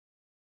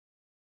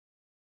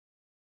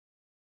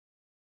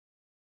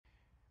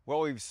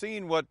Well, we've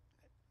seen what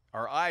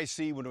our eyes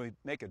see when we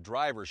make a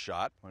driver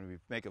shot, when we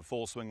make a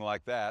full swing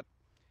like that.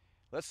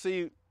 Let's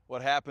see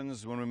what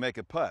happens when we make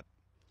a putt.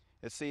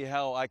 Let's see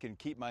how I can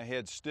keep my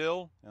head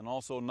still and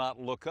also not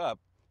look up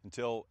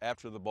until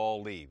after the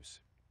ball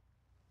leaves.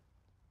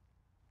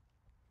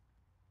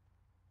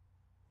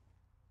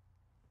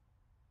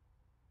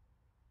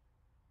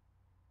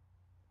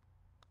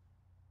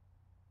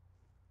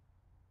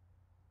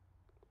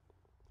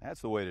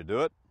 That's the way to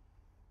do it.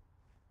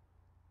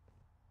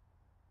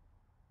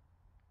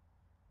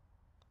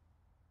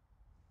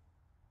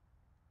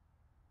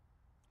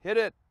 Hit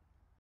it.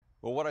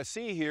 Well, what I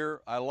see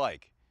here, I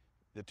like.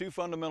 The two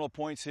fundamental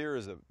points here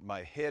is that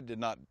my head did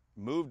not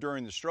move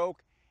during the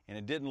stroke and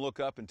it didn't look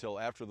up until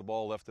after the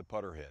ball left the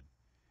putter head.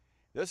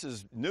 This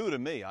is new to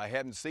me. I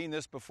hadn't seen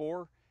this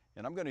before,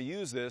 and I'm going to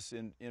use this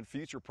in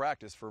future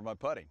practice for my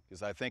putting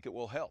because I think it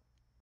will help.